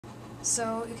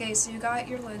So, okay, so you got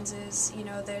your lenses, you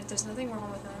know, there's nothing wrong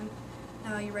with them.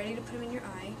 Now you're ready to put them in your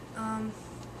eye.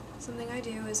 Something I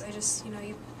do is I just, you know,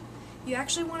 you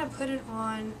actually want to put it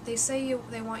on, they say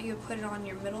they want you to put it on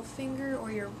your middle finger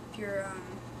or your or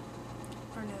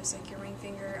no, it's like your ring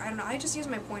finger. I don't know, I just use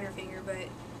my pointer finger, but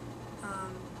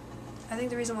I think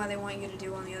the reason why they want you to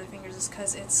do on the other fingers is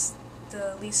because it's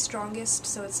the least strongest,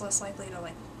 so it's less likely to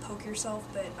like poke yourself,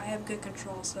 but I have good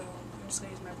control, so I'm just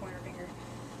going to use my pointer finger.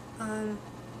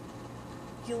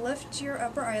 You lift your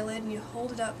upper eyelid and you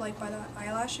hold it up like by the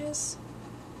eyelashes,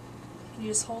 and you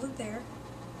just hold it there,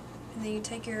 and then you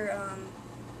take your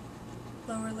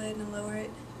lower lid and lower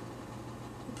it.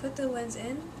 You put the lens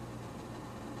in,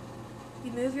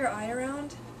 you move your eye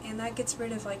around, and that gets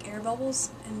rid of like air bubbles,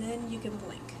 and then you can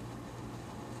blink.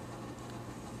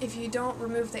 If you don't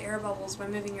remove the air bubbles by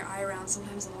moving your eye around,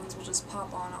 sometimes the lens will just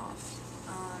pop on off.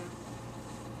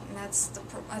 And that's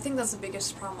I think that's the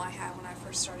biggest problem I had when I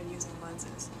first started using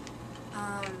lenses.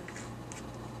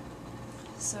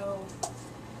 So,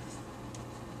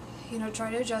 you know,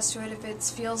 try to adjust to it. If it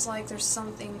feels like there's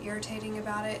something irritating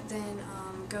about it, then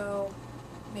go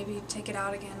maybe take it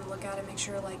out again and look at it, make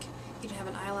sure like you didn't have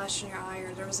an eyelash in your eye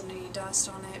or there wasn't any dust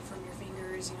on it from your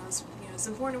fingers. You know, it's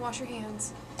important to wash your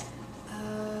hands.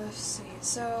 Let's see.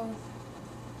 So,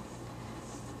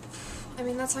 I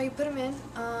mean, that's how you put them in.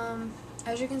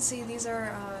 As you can see, these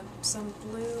are some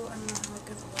blue, I don't know how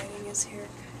good the lighting is here.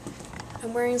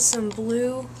 I'm wearing some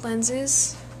blue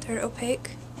lenses. They're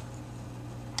opaque.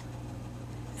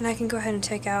 And I can go ahead and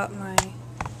take out my,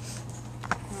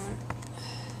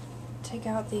 take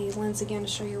out the lens again to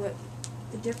show you what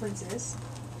the difference is.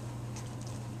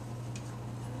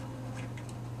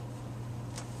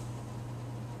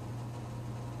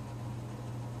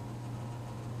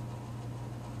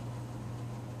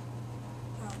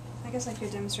 I guess I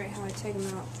could demonstrate how I take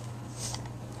them out.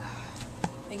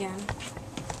 Again.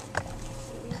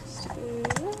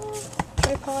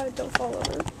 Tripod, don't fall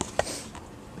over.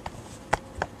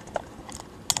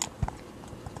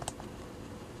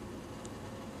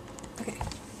 Okay.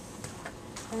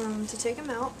 To take them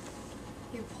out,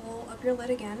 you pull up your lid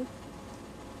again,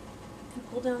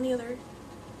 and pull down the other.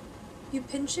 You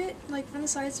pinch it, like from the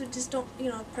side, so just don't, you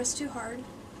know, press too hard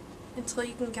until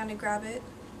you can kind of grab it.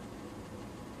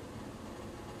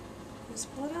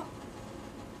 Just pull it out.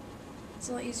 It's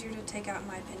a lot easier to take out in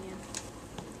my opinion.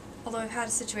 Although I've had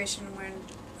a situation when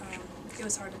it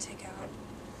was hard to take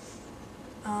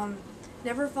out.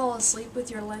 Never fall asleep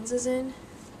with your lenses in.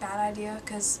 Bad idea,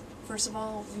 because first of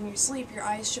all, when you sleep, your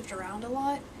eyes shift around a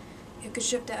lot. It could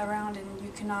shift it around and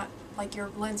you cannot, like your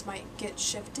lens might get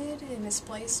shifted and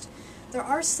misplaced. There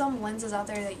are some lenses out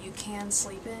there that you can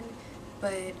sleep in,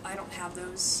 but I don't have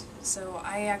those. So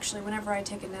I actually, whenever I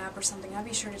take a nap or something, I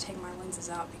be sure to take my lenses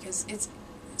out because it's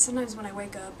sometimes when I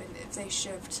wake up and if they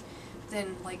shift,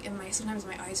 then like sometimes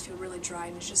my eyes feel really dry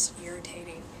and it's just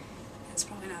irritating. And it's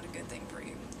probably not a good thing for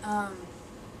you. I've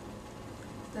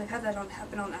had that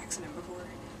happen on accident before.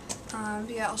 But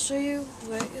yeah, I'll show you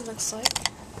what it looks like.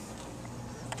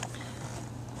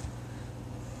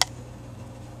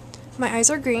 My eyes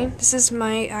are green. This is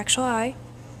my actual eye,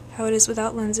 how it is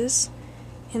without lenses.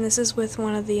 And this is with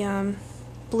one of the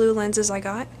blue lenses I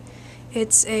got.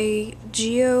 It's a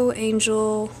Geo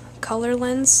Angel color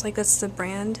lens, like that's the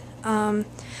brand. I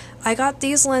got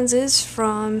these lenses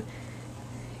from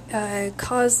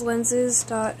coslenses.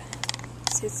 I'll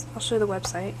show you the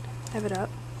website. I have it up.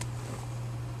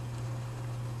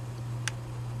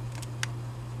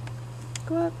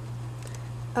 Go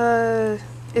up.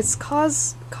 It's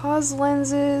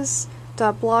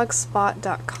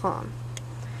coslenses.blogspot.com.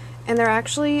 And they're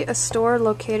actually a store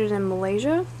located in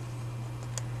Malaysia.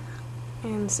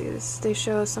 And see this, they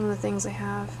show some of the things they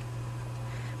have.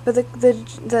 But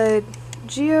the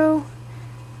Geo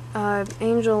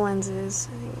Angel lenses,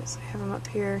 I think I have them up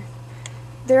here.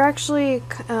 They're actually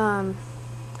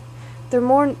they're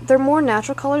more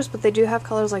natural colors, but they do have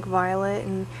colors like violet,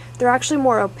 and they're actually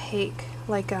more opaque.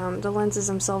 Like the lenses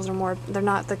themselves are more, they're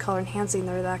not the color enhancing,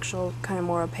 they're the actual kind of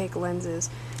more opaque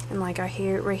lenses. And like right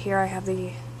here I have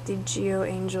the Geo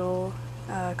Angel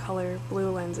color blue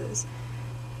lenses.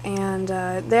 And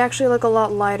they actually look a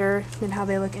lot lighter than how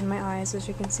they look in my eyes. As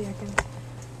you can see, I can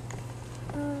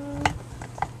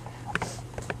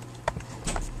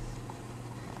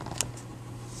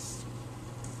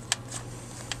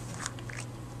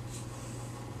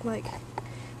like,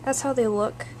 that's how they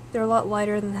look. They're a lot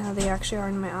lighter than how they actually are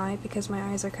in my eye, because my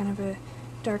eyes are kind of a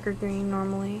darker green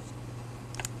normally.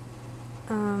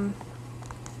 And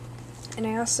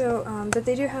I also, but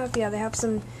they do have, yeah, they have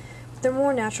some, they're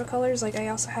more natural colors. Like I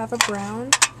also have a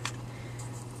brown.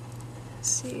 Let's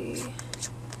see.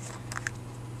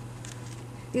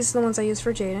 These are the ones I use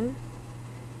for Jaden.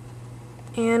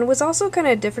 And what's also kind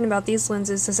of different about these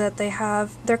lenses is that they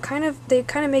kind of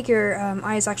make your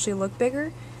eyes actually look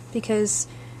bigger, because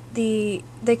they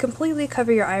completely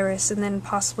cover your iris and then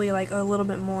possibly like a little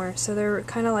bit more. So they're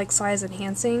kind of like size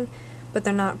enhancing, but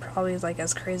they're not probably like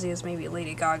as crazy as maybe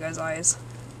Lady Gaga's eyes.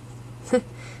 But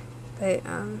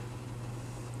yeah,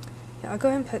 I'll go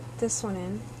ahead and put this one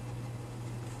in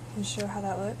and show how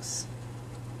that looks.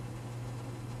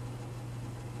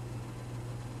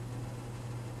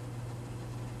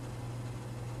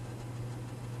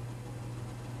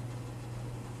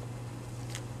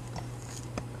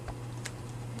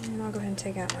 And I'll go ahead and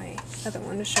take out my other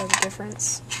one to show the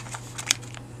difference.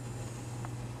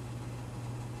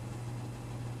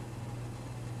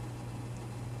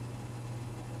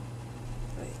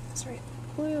 Wait, that's right.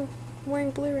 Blue. I'm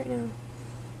wearing blue right now.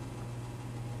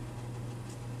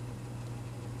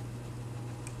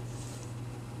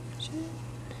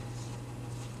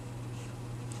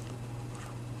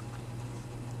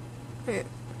 Right.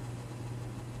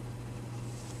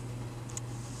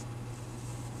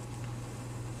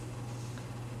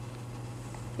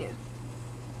 Yeah.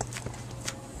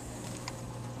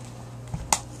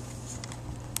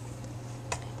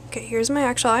 Okay, here's my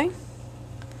actual eye.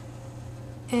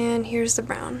 And here's the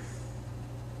brown.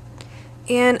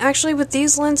 And actually with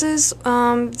these lenses,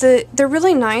 they're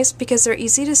really nice because they're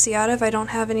easy to see out of. I don't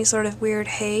have any sort of weird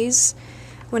haze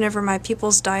whenever my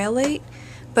pupils dilate.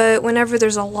 But whenever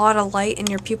there's a lot of light and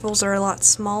your pupils are a lot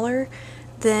smaller,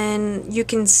 then you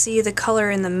can see the color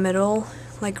in the middle,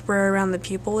 like where around the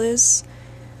pupil is.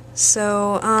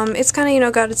 So it's kind of, you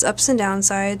know, got its ups and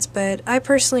downsides, but I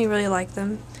personally really like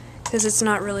them because it's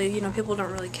not really, you know, people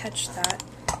don't really catch that.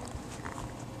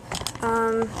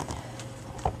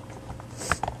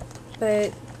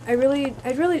 But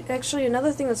actually,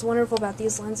 another thing that's wonderful about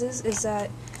these lenses is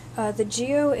that the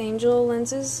Geo Angel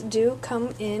lenses do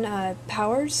come in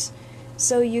powers,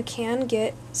 so you can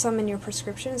get some in your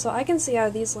prescription. So I can see out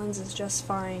of these lenses just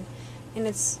fine, and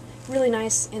it's really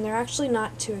nice, and they're actually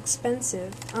not too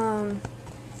expensive.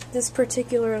 This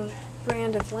particular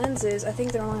brand of lenses, I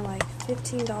think they're only like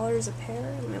 $15 a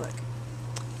pair. Let me look.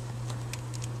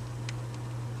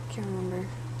 Can't remember.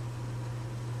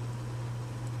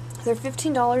 They're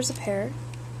 $15 a pair,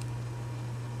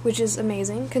 which is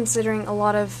amazing considering a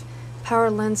lot of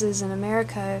power lenses in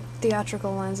America,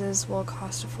 theatrical lenses, will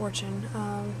cost a fortune.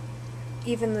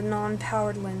 Even the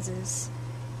non-powered lenses.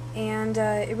 And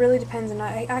it really depends, and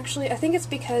I think it's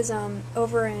because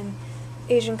over in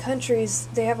Asian countries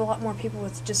they have a lot more people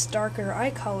with just darker eye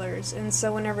colors, and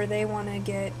so whenever they want to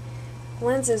get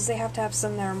lenses they have to have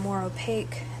some that are more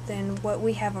opaque than what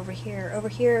we have over here. Over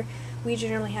here we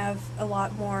generally have a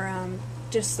lot more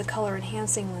just the color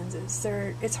enhancing lenses.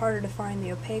 It's harder to find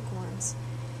the opaque ones.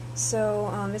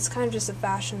 So it's kind of just a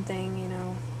fashion thing, you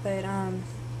know, but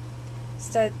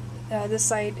this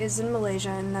site is in Malaysia,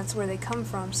 and that's where they come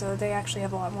from, so they actually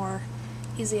have a lot more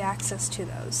easy access to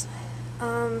those.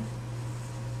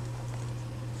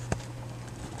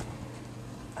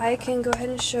 I can go ahead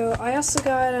and show. I also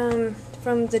got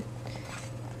from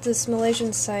this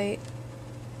Malaysian site.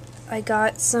 I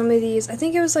got some of these. I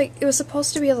think it was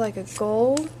supposed to be like a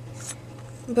gold,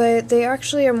 but they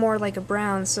actually are more like a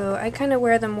brown. So I kind of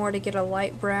wear them more to get a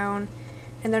light brown,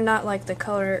 and they're not like the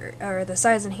color or the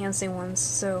size enhancing ones.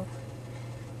 So.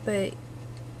 But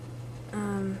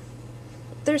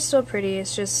they're still pretty.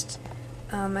 It's just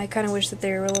I kind of wish that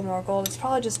they were a little more gold. It's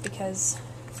probably just because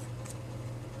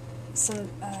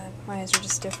my eyes are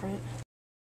just different.